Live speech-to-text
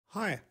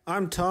Hi,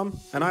 I'm Tom,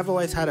 and I've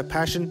always had a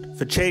passion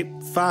for cheap,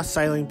 fast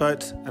sailing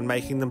boats and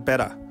making them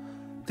better.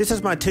 This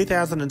is my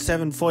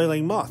 2007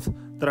 Foiling Moth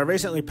that I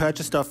recently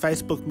purchased off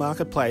Facebook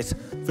Marketplace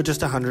for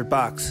just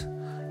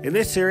 $100. In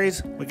this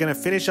series, we're going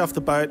to finish off the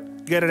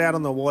boat, get it out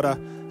on the water,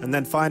 and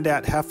then find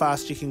out how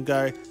fast you can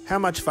go, how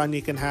much fun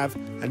you can have,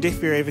 and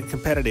if you're even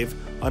competitive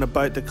on a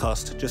boat that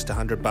costs just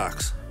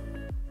 $100.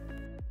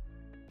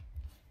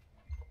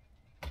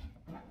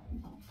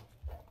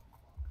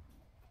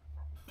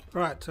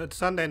 Right, so it's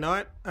Sunday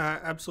night,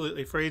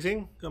 absolutely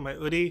freezing. Got my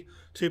hoodie,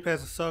 2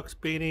 pairs of socks,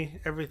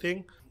 beanie,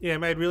 everything. Yeah,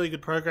 made really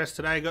good progress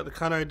today. Got the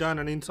cano done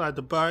and inside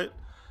the boat.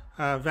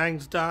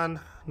 Vang's done.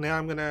 Now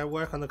I'm going to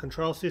work on the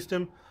control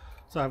system.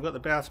 So I've got the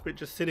bowsprit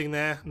just sitting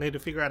there. Need to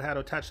figure out how to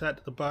attach that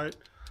to the boat.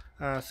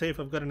 See if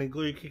I've got any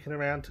glue kicking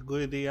around to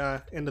glue the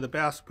end of the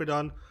bowsprit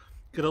on.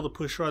 Get all the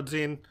push rods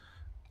in.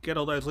 Get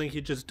all those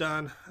linkages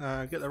done.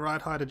 Get the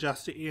ride height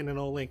adjuster in and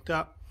all linked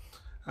up.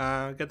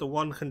 Get the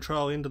wand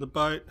control into the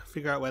boat,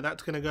 figure out where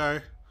that's going to go.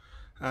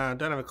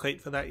 Don't have a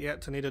cleat for that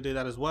yet, so need to do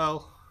that as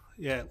well.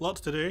 Yeah, lots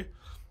to do,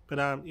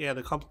 but yeah,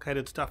 the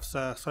complicated stuff's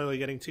slowly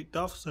getting ticked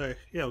off, so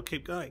yeah, we'll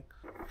keep going.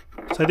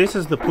 So this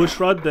is the push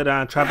rod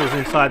that travels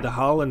inside the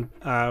hull and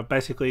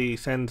basically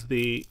sends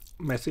the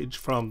message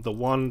from the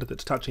wand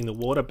that's touching the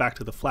water back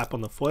to the flap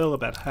on the foil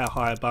about how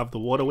high above the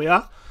water we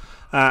are.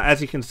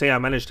 As you can see, I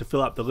managed to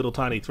fill up the little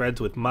tiny threads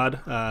with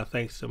mud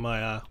thanks to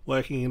my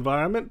working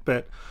environment,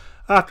 but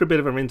after a bit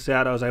of a rinse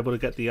out, I was able to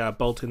get the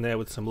bolt in there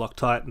with some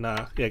Loctite and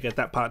yeah, get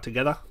that part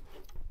together.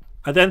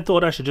 I then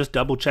thought I should just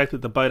double check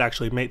that the boat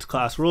actually meets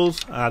class rules.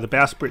 The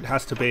bowsprit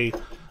has to be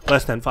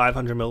less than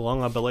 500mm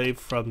long, I believe,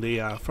 from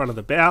the front of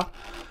the bow.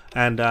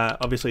 And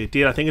obviously it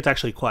did. I think it's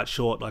actually quite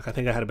short. Like, I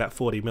think I had about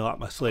 40mm up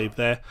my sleeve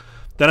there.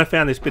 Then I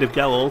found this bit of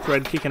gal all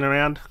thread kicking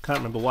around. Can't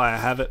remember why I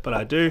have it, but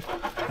I do.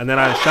 And then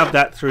I shoved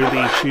that through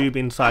the tube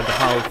inside the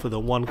hull for the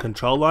wand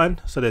control line.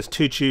 So there's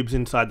 2 tubes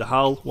inside the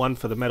hull, one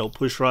for the metal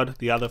push rod,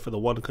 the other for the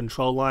wand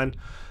control line.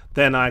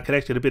 Then I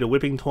connected a bit of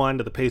whipping twine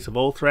to the piece of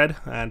all thread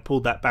and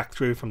pulled that back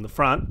through from the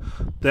front.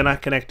 Then I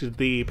connected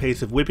the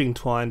piece of whipping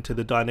twine to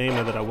the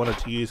Dyneema that I wanted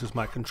to use as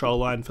my control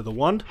line for the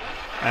wand,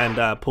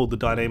 and pulled the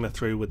Dyneema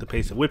through with the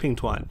piece of whipping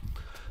twine.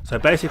 So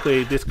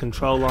basically this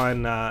control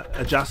line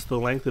adjusts the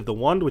length of the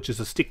wand, which is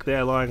a stick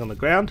there lying on the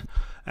ground,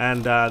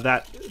 and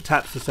that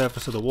taps the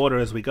surface of the water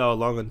as we go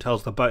along and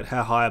tells the boat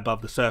how high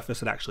above the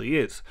surface it actually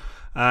is.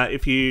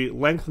 If you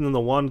lengthen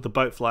the wand, the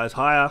boat flies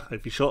higher.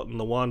 If you shorten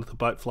the wand, the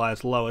boat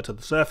flies lower to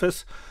the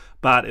surface.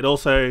 But it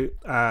also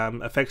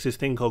affects this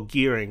thing called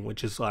gearing,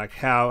 which is like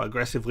how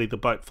aggressively the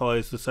boat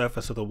follows the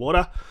surface of the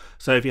water.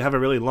 So if you have a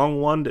really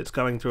long wand, it's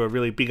going through a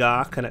really big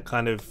arc and it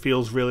kind of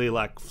feels really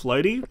like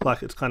floaty,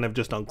 like it's kind of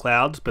just on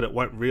clouds, but it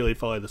won't really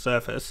follow the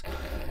surface.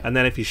 And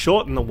then if you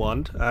shorten the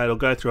wand, it'll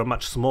go through a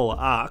much smaller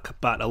arc,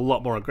 but a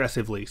lot more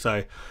aggressively.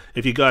 So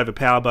if you go over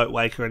powerboat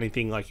wake or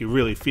anything, like, you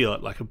really feel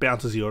it, like it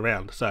bounces you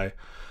around. So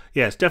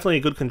yeah, it's definitely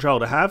a good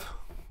control to have.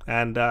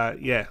 And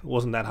yeah, it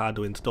wasn't that hard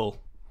to install.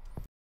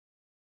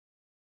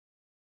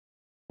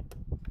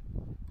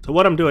 So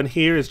what I'm doing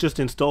here is just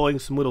installing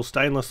some little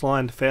stainless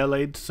lined fair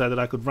leads so that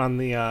I could run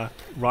the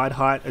ride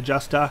height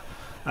adjuster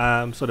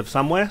sort of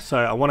somewhere. So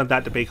I wanted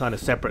that to be kind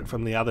of separate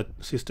from the other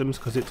systems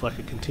because it's like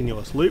a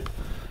continuous loop.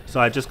 So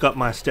I just got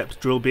my steps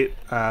drill bit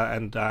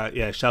and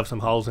yeah, shoved some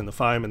holes in the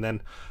foam and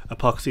then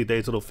epoxied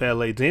these little fair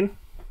leads in.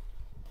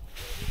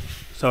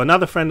 So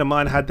another friend of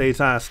mine had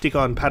these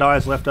stick-on pad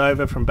eyes left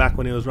over from back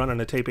when he was running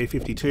a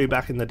TP52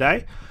 back in the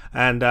day,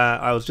 and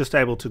I was just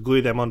able to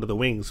glue them onto the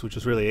wings, which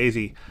was really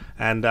easy,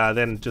 and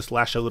then just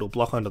lash a little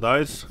block onto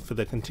those for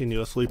the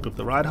continuous loop of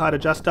the ride height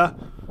adjuster.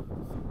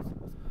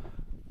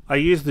 I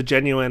used the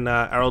genuine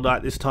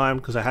aerodynamic this time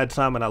because I had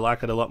some and I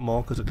like it a lot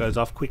more because it goes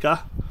off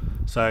quicker.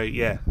 So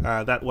yeah,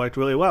 that worked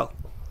really well.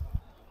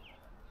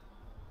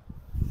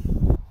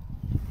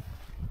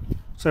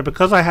 So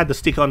because I had the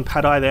stick-on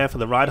pad eye there for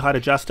the ride height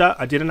adjuster,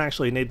 I didn't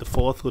actually need the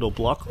 4th little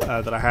block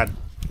that I had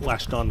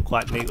lashed on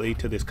quite neatly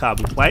to this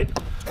carbon plate.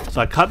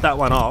 So I cut that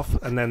one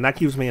off, and then that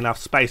gives me enough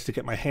space to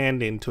get my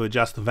hand in to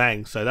adjust the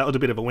vang. So that was a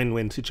bit of a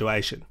win-win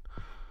situation.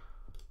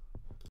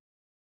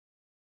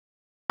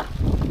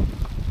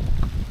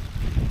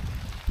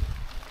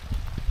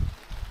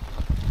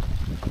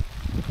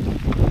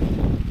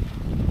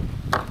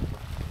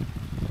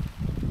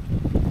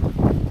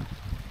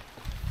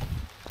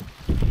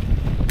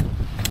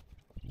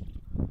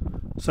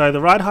 So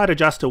the ride height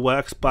adjuster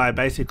works by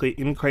basically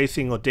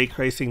increasing or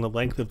decreasing the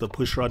length of the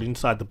push rod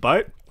inside the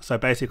boat. So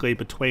basically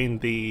between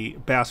the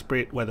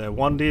bowsprit where the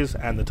wand is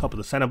and the top of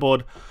the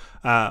centerboard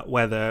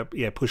where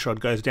the push rod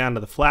goes down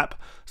to the flap.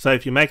 So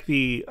if you make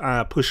the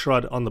push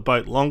rod on the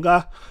boat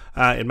longer,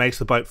 it makes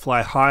the boat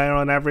fly higher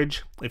on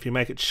average. If you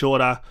make it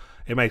shorter,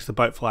 it makes the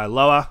boat fly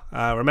lower.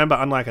 Remember,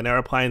 unlike an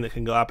aeroplane that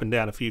can go up and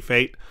down a few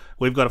feet,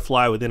 we've got to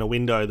fly within a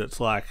window that's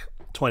like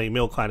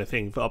 20mm kind of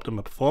thing for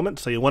optimum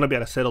performance. So you want to be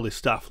able to settle this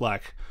stuff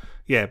like,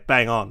 yeah,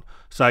 bang on.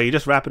 So you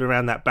just wrap it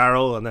around that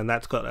barrel and then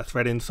that's got a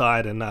thread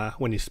inside, and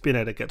when you spin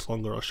it, it gets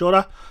longer or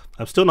shorter.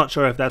 I'm still not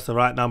sure if that's the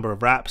right number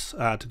of wraps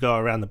to go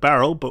around the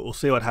barrel, but we'll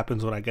see what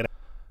happens when I get it.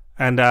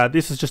 And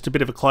this is just a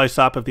bit of a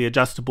close-up of the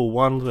adjustable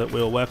wand that we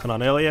were working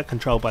on earlier,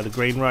 controlled by the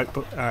green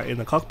rope in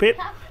the cockpit.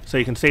 So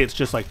you can see it's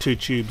just like two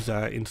tubes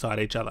inside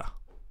each other.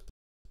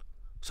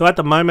 So at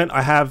the moment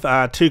I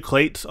have 2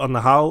 cleats on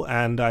the hull,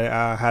 and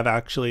I have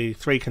actually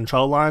 3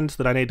 control lines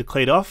that I need to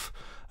cleat off.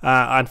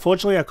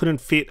 Unfortunately I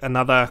couldn't fit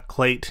another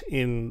cleat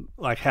in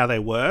like how they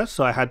were,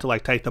 so I had to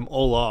like take them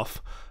all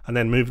off and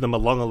then move them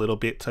along a little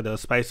bit so there was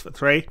space for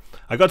 3.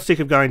 I got sick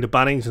of going to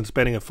Bunnings and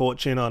spending a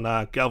fortune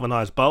on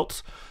galvanized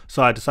bolts,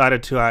 so I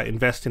decided to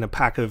invest in a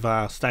pack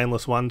of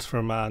stainless ones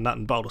from Nut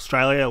and Bolt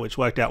Australia, which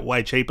worked out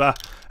way cheaper,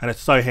 and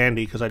it's so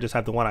handy because I just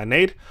have the one I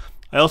need.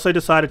 I also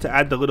decided to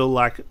add the little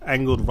like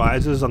angled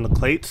risers on the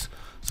cleats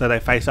so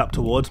they face up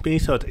towards me,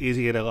 so it's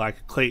easier to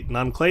like cleat and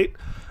uncleat.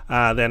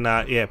 Then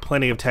yeah,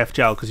 plenty of Tef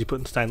gel because you're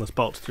putting stainless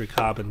bolts through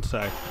carbon.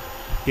 So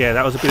yeah,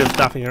 that was a bit of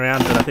stuffing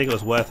around, but I think it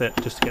was worth it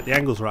just to get the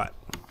angles right.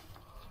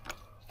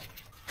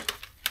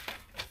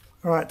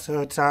 Alright, so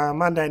it's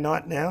Monday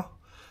night now.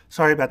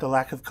 Sorry about the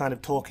lack of kind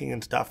of talking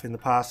and stuff in the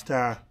past.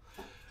 Yeah,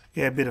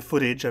 a bit of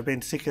footage. I've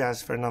been sick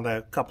as for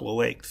another couple of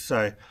weeks,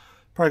 so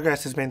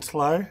progress has been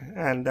slow,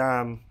 and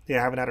yeah,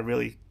 I haven't had a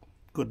really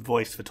good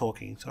voice for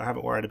talking, so I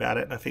haven't worried about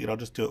it, and I figured I'll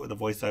just do it with a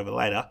voiceover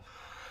later.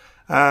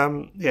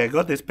 Yeah,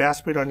 got this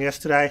bowsprit on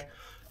yesterday.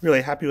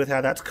 Really happy with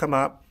how that's come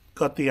up.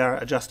 Got the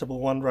adjustable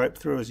wand rope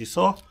through, as you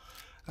saw.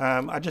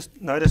 I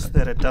just noticed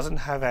that it doesn't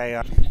have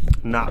a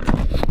nut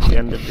at the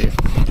end of this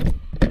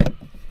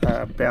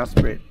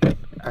bowsprit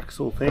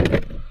axle thing.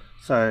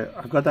 So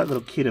I've got that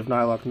little kit of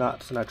nylock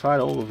nuts, and I tried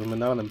all of them and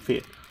none of them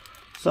fit.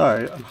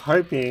 So I'm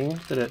hoping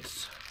that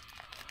it's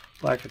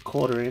like a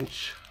 1/4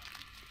 inch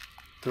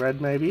thread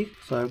maybe.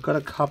 So I've got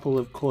a couple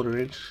of 1/4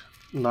 inch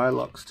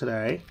nylocks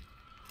today.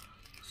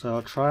 So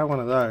I'll try one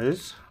of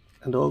those,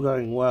 and all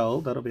going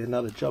well, that'll be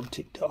another job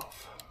ticked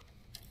off.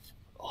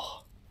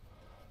 Oh,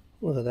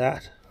 look at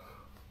that.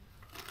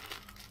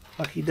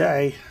 Lucky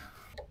day.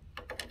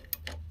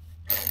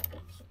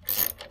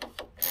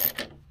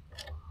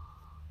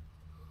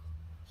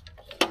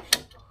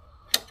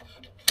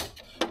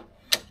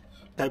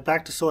 So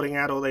back to sorting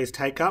out all these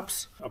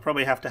take-ups. I'll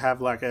probably have to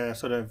have like a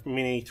sort of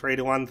mini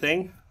 3-to-1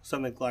 thing,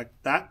 something like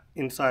that,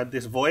 inside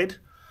this void.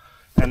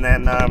 And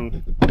then,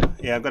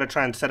 yeah, I've got to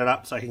try and set it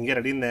up so I can get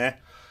it in there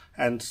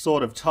and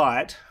sort of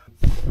tight,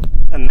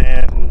 and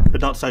then,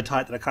 but not so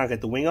tight that I can't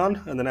get the wing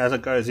on. And then as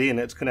it goes in,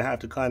 it's going to have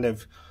to kind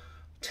of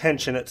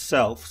tension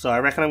itself. So I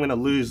reckon I'm going to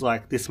lose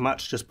like this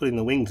much just putting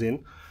the wings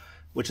in,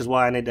 which is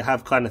why I need to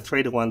have kind of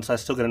 3-to-1 so I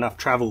still get enough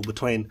travel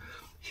between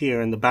here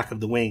and the back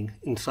of the wing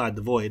inside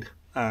the void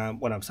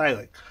when I'm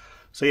sailing.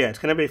 So yeah, it's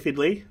going to be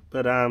fiddly,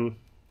 but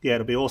yeah,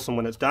 it'll be awesome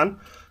when it's done,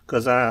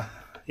 because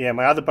yeah,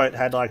 my other boat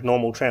had like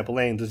normal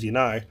trampolines, as you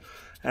know,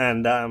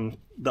 and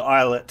the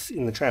eyelets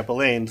in the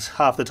trampolines,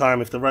 half the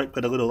time if the rope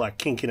got a little like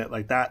kink in it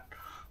like that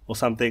or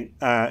something,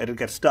 it'd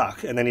get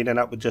stuck, and then you'd end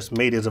up with just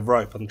meters of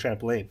rope on the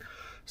trampoline.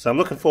 So I'm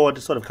looking forward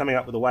to sort of coming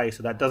up with a way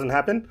so that doesn't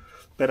happen.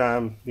 But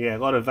yeah, a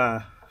lot of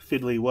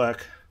fiddly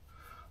work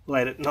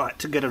late at night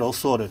to get it all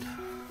sorted.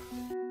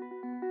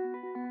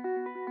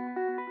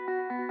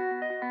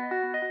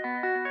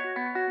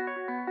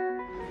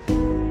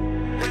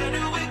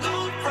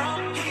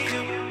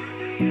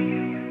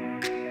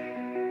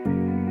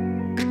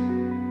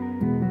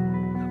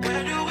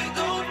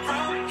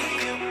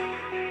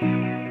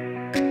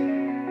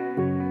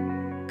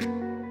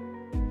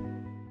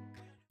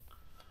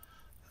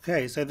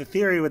 Okay, so the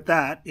theory with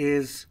that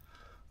is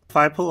if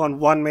I pull on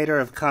 1 meter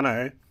of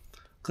Cano,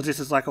 because this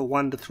is like a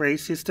 1 to 3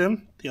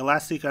 system, the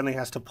elastic only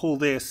has to pull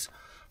this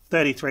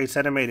 33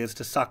 centimeters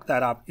to suck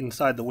that up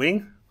inside the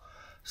wing.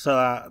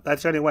 So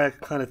that's the only way I can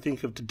kind of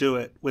think of to do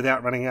it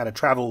without running out of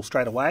travel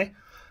straight away.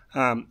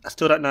 I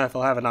still don't know if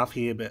I'll have enough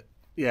here, but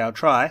yeah, I'll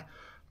try.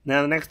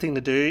 Now the next thing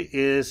to do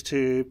is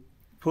to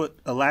put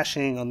a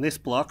lashing on this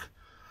block.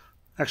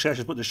 Actually, I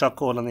should put the shock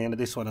cord on the end of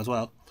this one as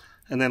well,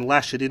 and then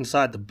lash it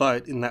inside the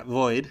boat in that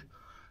void,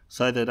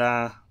 so that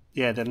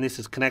yeah, then this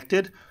is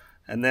connected,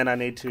 and then I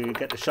need to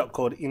get the shock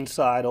cord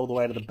inside all the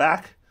way to the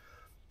back,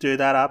 do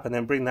that up, and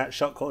then bring that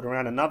shock cord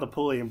around another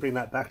pulley and bring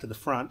that back to the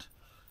front,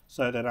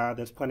 so that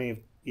there's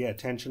plenty of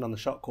tension on the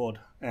shock cord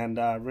and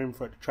room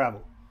for it to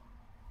travel.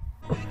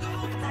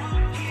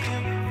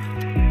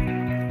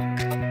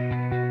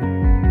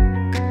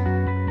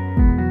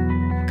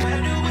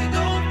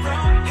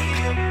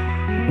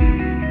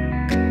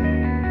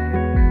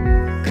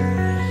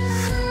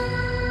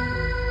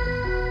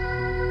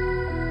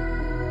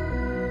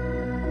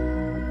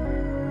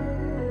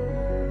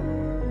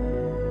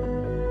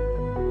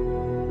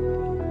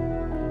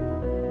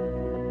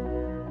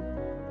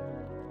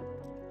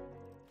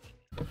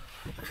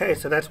 Okay,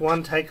 so that's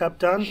one take-up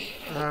done.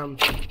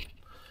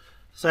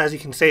 So as you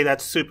can see,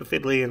 that's super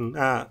fiddly and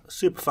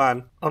super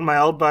fun. On my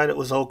old boat, it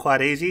was all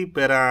quite easy,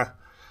 but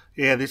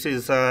yeah, this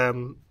is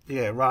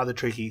yeah, rather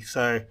tricky.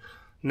 So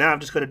now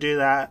I've just got to do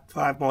that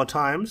 5 more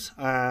times.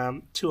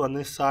 2 on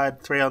this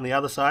side, 3 on the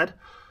other side.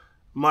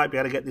 Might be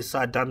able to get this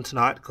side done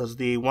tonight, because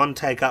the one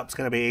take-up's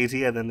going to be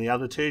easier than the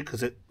other 2,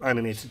 because it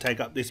only needs to take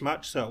up this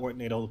much, so it won't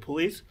need all the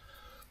pulleys.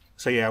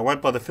 So yeah, I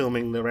won't bother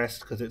filming the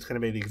rest because it's going to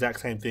be the exact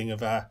same thing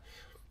of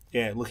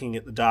yeah, looking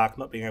at the dark,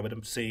 not being able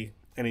to see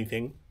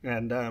anything,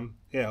 and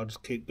yeah, I'll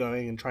just keep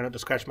going and try not to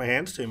scratch my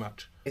hands too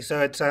much. So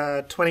it's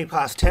 20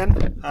 past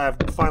 10. I've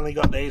finally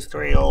got these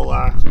three all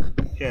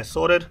yeah,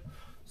 sorted.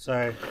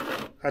 So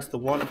that's the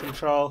wand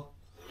control,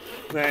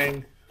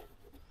 vang,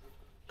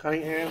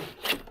 Cunningham,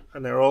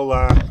 and they're all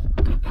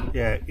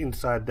yeah,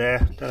 inside there.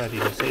 Don't know if you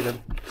can see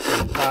them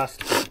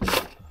past.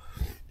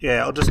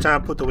 Yeah, I'll just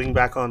put the wing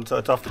back on so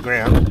it's off the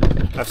ground.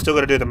 I've still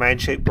got to do the main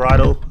sheet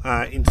bridle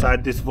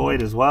inside this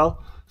void as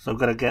well. So I've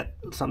got to get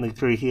something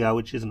through here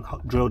which isn't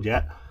drilled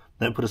yet,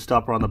 then put a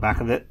stopper on the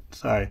back of it.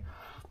 So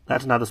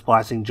that's another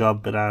splicing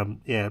job, but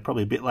yeah,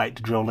 probably a bit late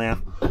to drill now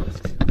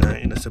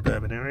in a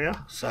suburban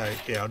area. So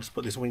yeah, I'll just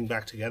put this wing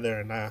back together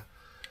and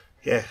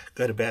yeah,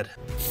 go to bed.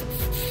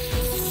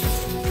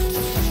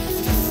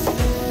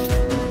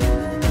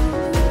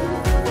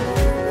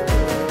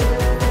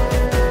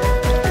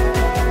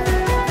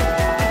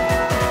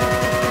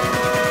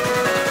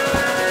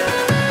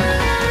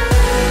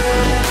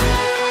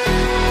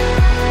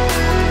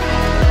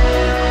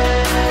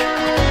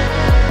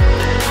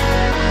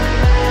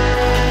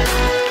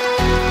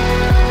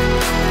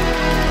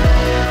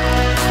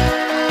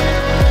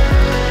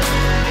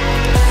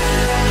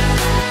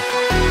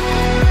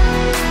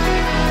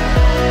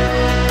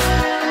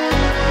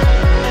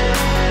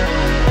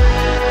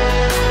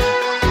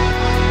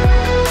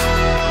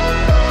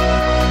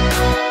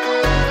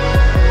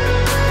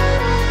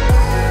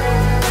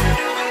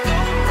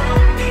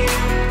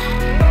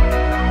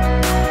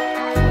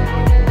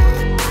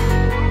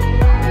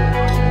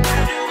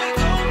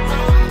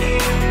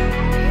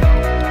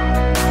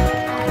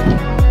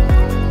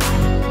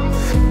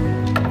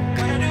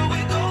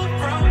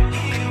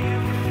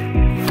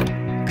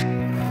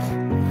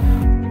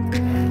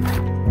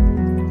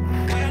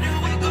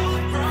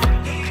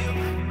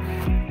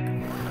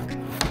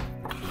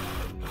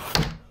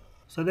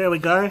 So there we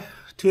go,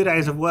 2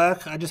 days of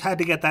work. I just had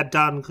to get that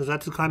done because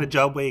that's the kind of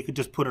job where you could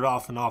just put it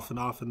off and off and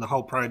off and the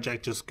whole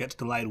project just gets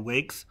delayed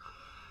weeks.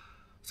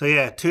 So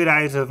yeah, 2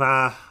 days of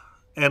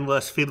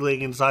endless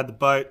fiddling inside the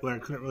boat where I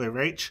couldn't really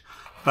reach,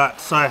 but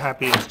so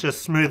happy. It's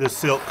just smooth as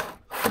silk.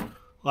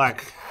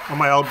 Like on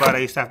my old boat I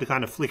used to have to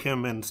kind of flick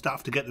them and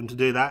stuff to get them to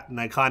do that, and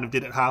they kind of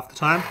did it half the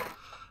time.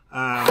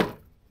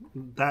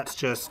 That's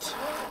just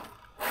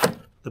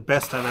the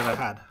best I've ever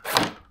had.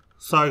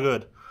 So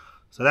good.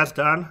 So that's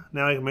done.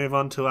 Now we can move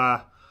on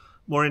to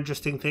more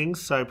interesting things.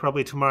 So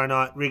probably tomorrow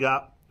night, rig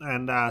up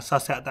and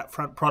suss out that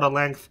front prodder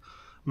length,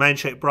 main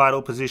sheet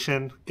bridle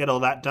position, get all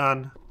that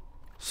done.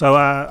 So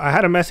I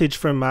had a message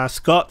from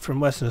Scott from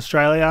Western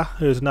Australia,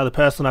 who's another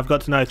person I've got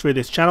to know through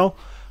this channel.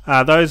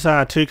 Those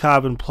 2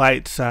 carbon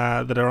plates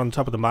that are on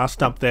top of the mast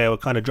stump there were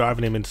kind of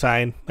driving him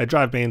insane. They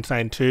drive me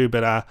insane too,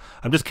 but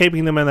I'm just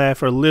keeping them in there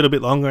for a little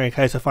bit longer in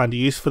case I find a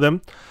use for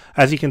them.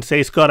 As you can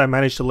see, Scott, I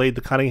managed to lead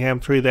the Cunningham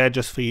through there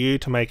just for you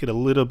to make it a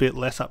little bit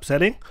less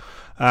upsetting.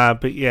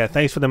 But yeah,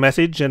 thanks for the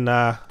message, and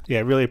yeah,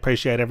 really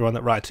appreciate everyone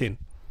that writes in.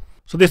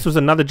 So this was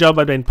another job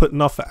I'd been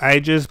putting off for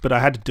ages, but I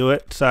had to do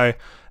it. So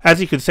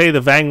as you can see, the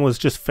vang was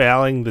just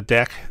fouling the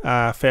deck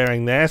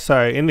fairing there.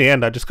 So in the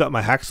end, I just got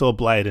my hacksaw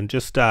blade and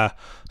just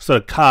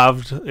sort of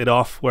carved it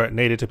off where it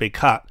needed to be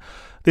cut.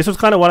 This was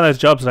kind of one of those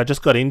jobs that I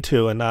just got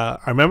into, and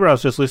I remember I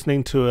was just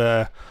listening to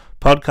a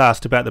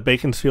podcast about the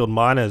Beaconsfield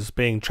miners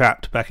being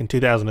trapped back in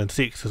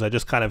 2006 as I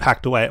just kind of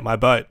hacked away at my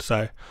boat.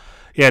 So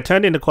yeah, it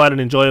turned into quite an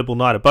enjoyable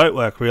night of boat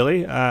work,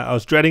 really. I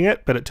was dreading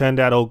it, but it turned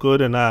out all good,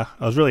 and I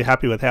was really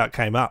happy with how it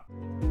came up.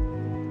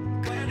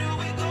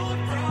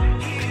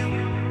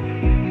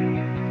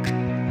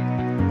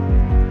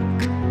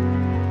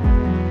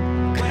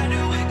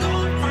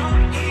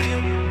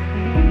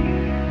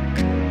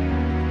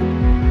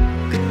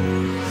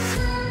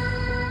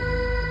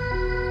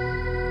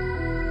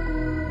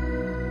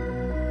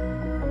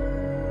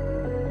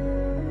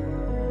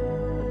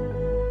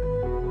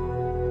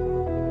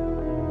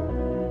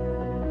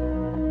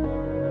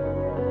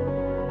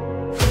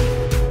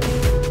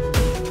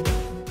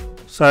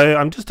 So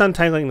I'm just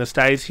untangling the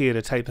stays here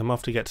to take them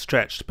off to get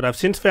stretched, but I've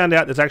since found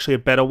out there's actually a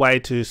better way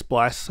to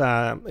splice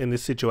in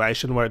this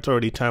situation where it's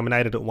already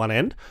terminated at one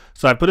end.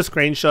 So I put a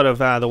screenshot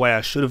of the way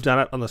I should have done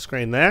it on the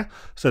screen there,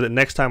 so that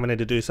next time I need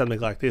to do something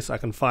like this I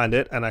can find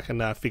it and I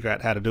can figure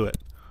out how to do it.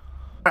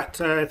 Right,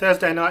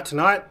 Thursday night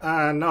tonight,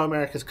 no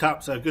America's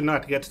Cup, so good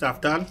night to get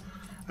stuff done.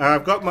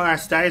 I've got my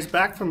stays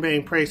back from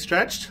being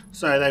pre-stretched,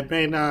 so they've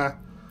been,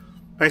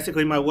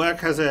 basically my work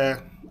has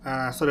a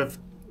sort of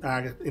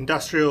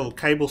industrial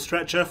cable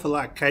stretcher for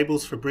like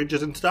cables for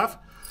bridges and stuff,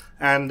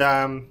 and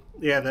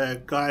yeah,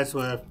 the guys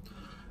were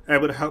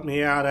able to help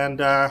me out and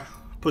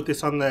put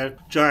this on the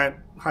giant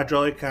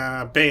hydraulic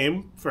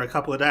beam for a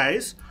couple of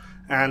days,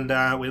 and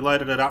we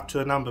loaded it up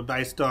to a number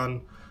based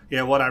on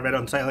what I read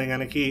on Sailing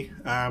Anarchy,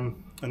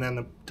 and then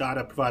the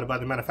data provided by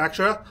the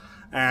manufacturer,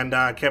 and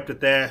kept it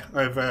there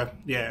over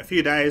a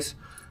few days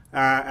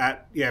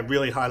at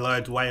really high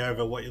loads, way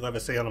over what you'll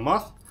ever see on a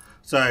Moth.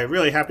 So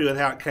really happy with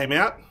how it came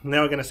out.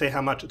 Now we're going to see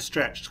how much it's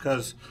stretched,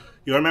 because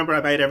You remember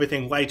I made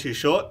everything way too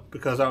short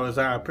because I was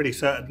pretty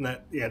certain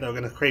that, yeah, they were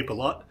going to creep a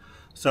lot.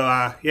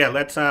 So yeah,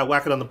 let's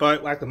whack it on the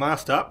boat, whack the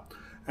mast up,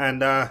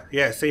 and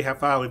yeah, see how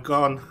far we've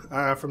gone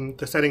from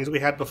the settings we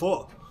had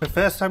before. So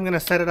first I'm going to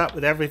set it up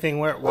with everything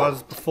where it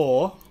was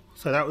before.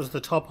 So that was the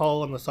top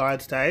hole on the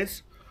side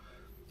stays,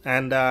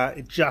 and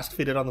it just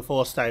fitted on the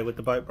forestay with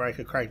the boat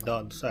breaker cranked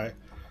on. So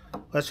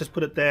let's just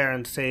put it there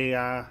and see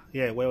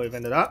yeah, where we've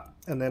ended up,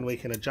 and then we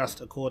can adjust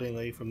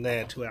accordingly from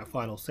there to our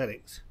final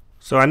settings.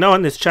 So I know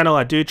on this channel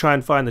I do try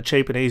and find the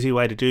cheap and easy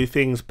way to do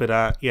things,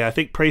 but yeah, I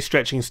think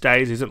pre-stretching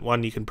stays isn't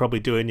one you can probably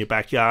do in your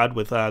backyard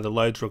with the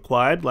loads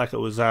required. Like, it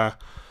was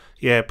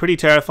yeah, pretty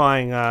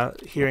terrifying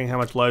hearing how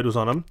much load was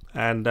on them,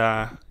 and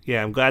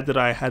yeah, I'm glad that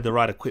I had the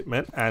right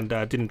equipment and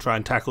didn't try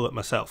and tackle it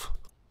myself.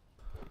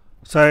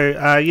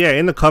 So yeah,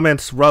 in the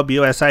comments, Rob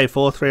USA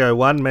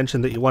 4301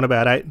 mentioned that you want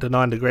about 8 to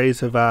 9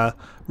 degrees of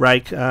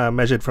rake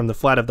measured from the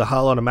flat of the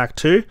hull on a Mach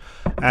 2,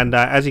 and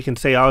as you can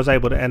see, I was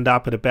able to end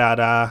up at about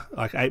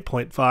like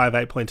 8.5,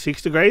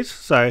 8.6 degrees.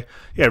 So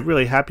yeah,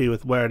 really happy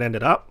with where it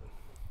ended up.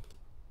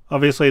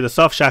 Obviously, the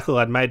soft shackle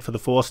I'd made for the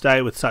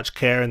forestay with such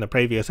care in the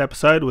previous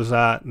episode was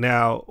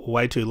now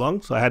way too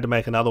long, so I had to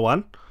make another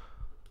one.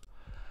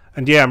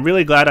 And yeah, I'm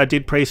really glad I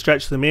did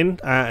pre-stretch them in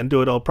and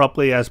do it all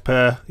properly as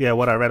per, yeah,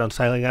 what I read on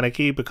Sailing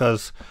Anarchy,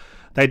 because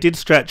they did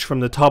stretch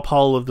from the top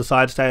hole of the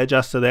side stay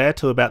adjuster there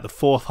to about the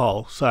 4th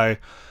hole. So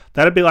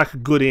that'd be like a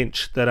good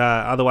inch that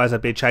otherwise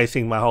I'd be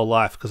chasing my whole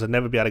life, because I'd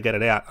never be able to get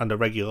it out under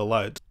regular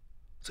loads.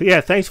 So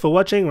yeah, thanks for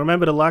watching.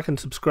 Remember to like and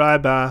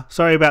subscribe.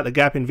 Sorry about the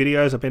gap in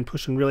videos. I've been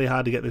pushing really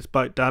hard to get this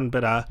boat done,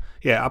 but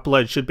yeah,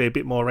 uploads should be a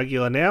bit more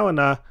regular now, and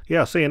yeah,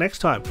 I'll see you next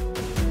time.